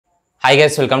Hi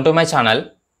guys, welcome to my channel.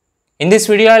 In this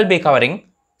video, I will be covering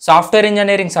software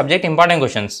engineering subject important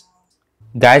questions.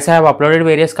 Guys, I have uploaded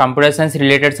various computer science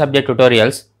related subject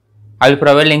tutorials. I will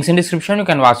provide links in description, you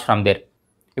can watch from there.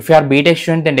 If you are BTech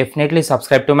student, then definitely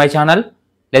subscribe to my channel.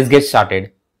 Let's get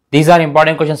started. These are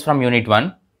important questions from Unit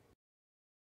 1.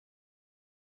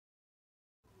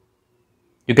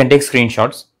 You can take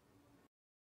screenshots.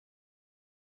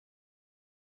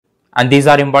 And these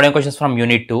are important questions from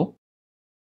Unit 2.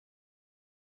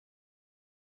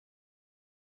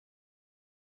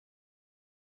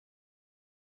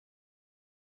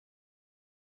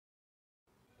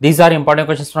 These are important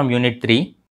questions from Unit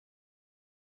 3.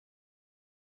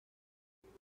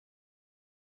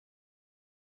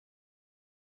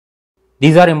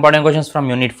 These are important questions from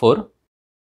Unit 4.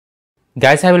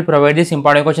 Guys, I will provide this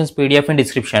important questions PDF in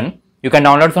description. You can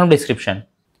download from description.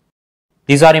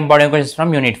 These are important questions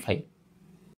from Unit 5.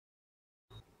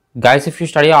 Guys, if you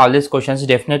study all these questions,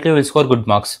 definitely will score good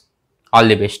marks. All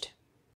the best.